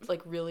Swift,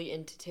 like, really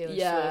into Taylor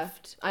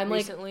Swift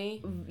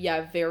recently.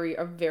 A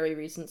very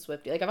recent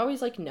Swiftie. Like, I've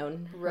always, like,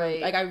 known her.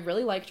 Right. Like, I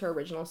really liked her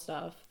original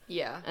stuff.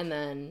 Yeah. And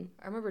then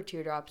I remember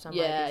Teardrops on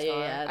my guitar.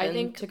 Yeah. I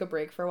think took a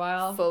break for a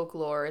while.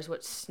 Folklore is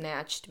what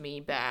snatched me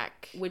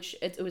back. Which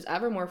it was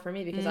Evermore for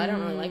me, because I don't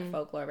really like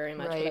Folklore very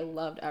much, but I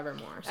loved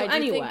Evermore. So I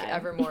do think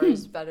Evermore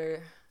is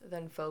better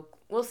than Folk.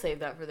 We'll save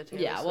that for the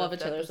Taylor Swift we'll have a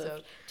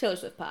Taylor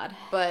Swift pod.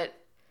 But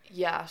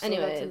yeah, so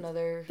anyway, that's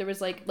another. There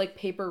was like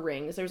Paper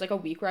Rings. There was like a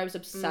week where I was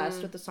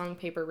obsessed with the song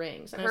Paper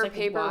Rings. And I was like,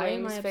 Paper why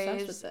Rings am I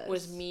obsessed with this?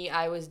 Was me.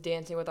 I was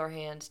dancing with our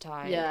hands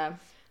tied. Yeah.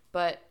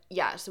 But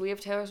yeah, so we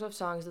have Taylor Swift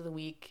songs of the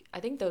week. I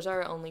think those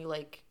are only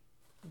like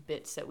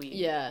bits that we.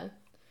 Yeah.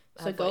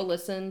 So go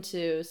listen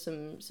to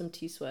some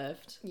T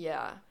Swift.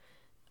 Yeah.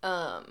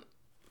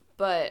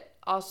 But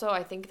also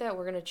I think that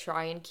we're gonna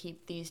try and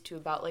keep these to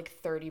about like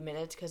 30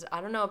 minutes, because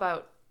I don't know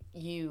about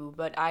you,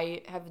 but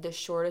I have the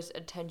shortest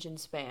attention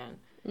span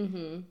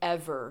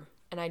ever,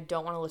 and I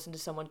don't want to listen to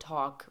someone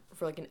talk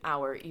for like an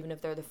hour, even if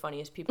they're the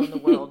funniest people in the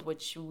world,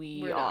 which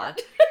we are.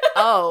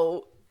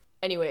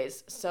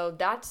 Anyways, so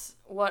that's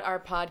what our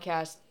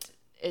podcast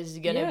is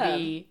gonna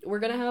be. We're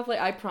gonna have, like,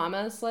 I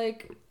promise,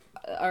 like,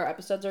 our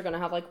episodes are gonna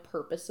have, like,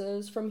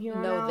 purposes from here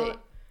on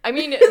out. I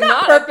mean,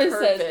 not purposes.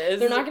 Purpose.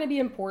 They're not going to be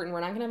important.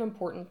 We're not going to have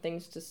important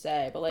things to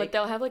say, but, like... But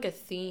they'll have, like, a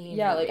theme.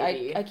 Yeah, like,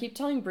 I keep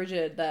telling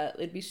Brigid that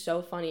it'd be so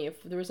funny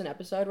if there was an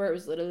episode where it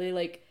was literally,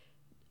 like,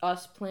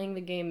 us playing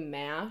the game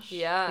MASH.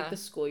 Yeah. Like, the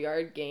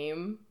schoolyard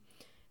game.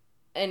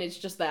 And it's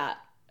just that.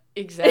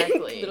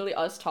 Exactly. Literally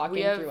us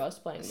talking through us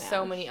playing MASH.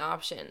 So many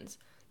options.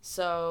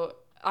 So,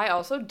 I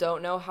also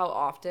don't know how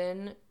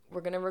often we're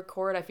going to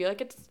record. I feel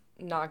like it's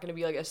not going to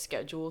be, like, a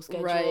schedule.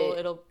 Right.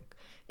 It'll...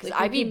 Because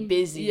like, I'd be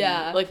busy.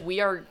 Yeah. Like, we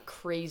are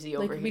crazy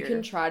over here. We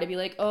can try to be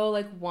like, oh,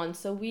 like,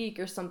 once a week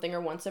or something, or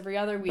once every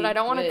other week. But I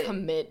don't want to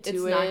commit to it.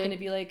 It's not going to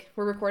be like,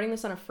 we're recording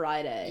this on a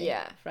Friday.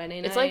 Yeah.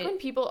 Friday night. It's like when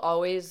people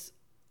always,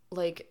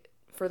 like,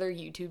 for their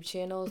YouTube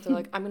channels, they're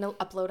like, I'm going to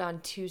upload on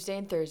Tuesday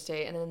and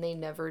Thursday, and then they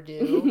never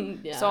do.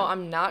 Yeah. So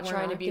I'm not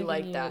trying to be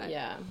like that.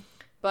 Yeah.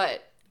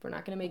 But... We're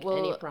not going to make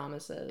any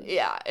promises.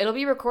 Yeah. It'll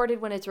be recorded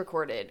when it's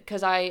recorded.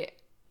 Because I'm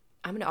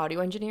an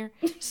audio engineer,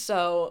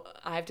 so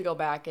I have to go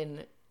back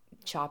and...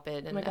 chop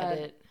it and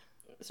edit.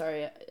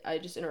 Sorry, I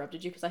just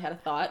interrupted you because I had a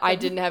thought. I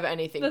didn't have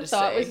anything to say. The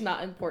thought was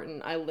not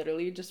important. I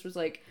literally just was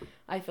like,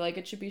 I feel like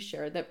it should be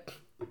shared that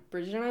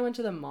Brigid and I went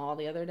to the mall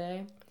the other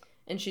day,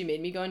 and she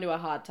made me go into a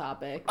Hot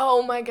Topic.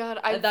 Oh my god,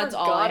 I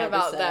forgot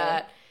about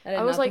that.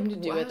 I was like,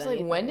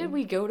 when did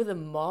we go to the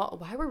mall?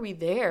 Why were we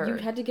there? You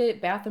had to get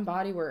Bath and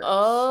Body Works.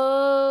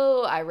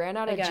 Oh, I ran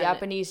out of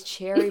Japanese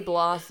cherry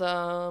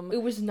blossom.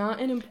 It was not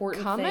an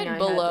important thing. Comment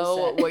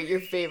below what your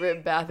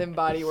favorite Bath and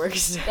Body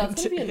Works scent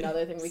That's gonna be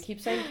another thing. We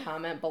keep saying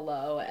comment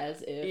below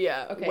as if.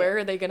 Yeah. Okay. Where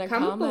are they gonna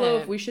comment? Comment below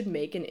if we should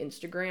make an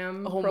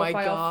Instagram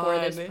profile for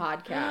this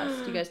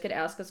podcast. You guys could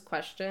ask us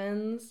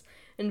questions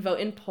and vote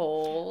in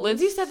polls.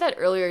 Lindsay said that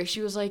earlier.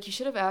 She was like, you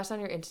should have asked on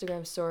your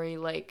Instagram story,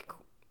 like,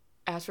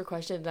 ask for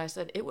questions, and I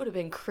said it would have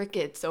been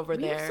crickets over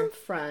there. We have some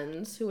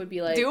friends who would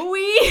be like, do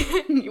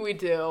we? We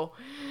do,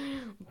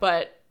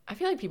 but I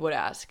feel like people would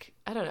ask.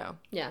 I don't know.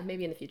 Yeah,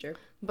 maybe in the future.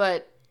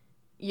 But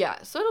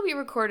yeah, so it'll be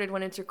recorded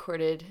when it's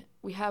recorded.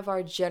 We have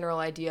our general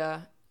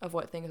idea of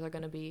what things are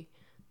gonna be,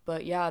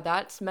 but yeah,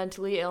 that's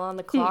Mentally Ill on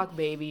the Clock,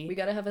 baby. We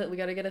gotta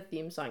get a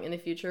theme song in the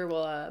future.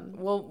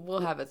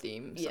 We'll have a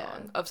theme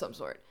song of some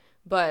sort.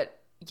 But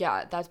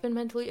yeah, that's been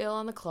Mentally Ill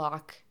on the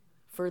Clock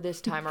for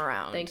this time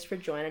around. Thanks for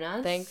joining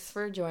us. Thanks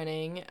for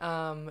joining.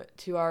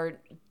 To our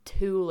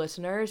 2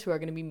 listeners who are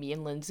going to be me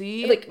and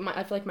Lindsay. I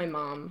feel like my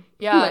mom.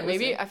 Yeah,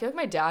 maybe listen. I feel like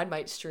my dad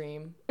might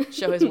stream,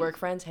 show his work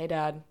friends. Hey,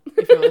 Dad,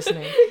 if you're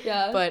listening.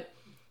 Yeah. But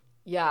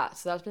yeah,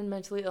 so that's been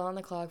Mentally Ill on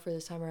the Clock for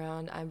this time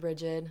around. I'm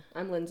Brigid.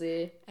 I'm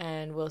Lindsay.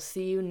 And we'll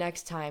see you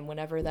next time,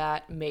 whenever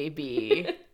that may be.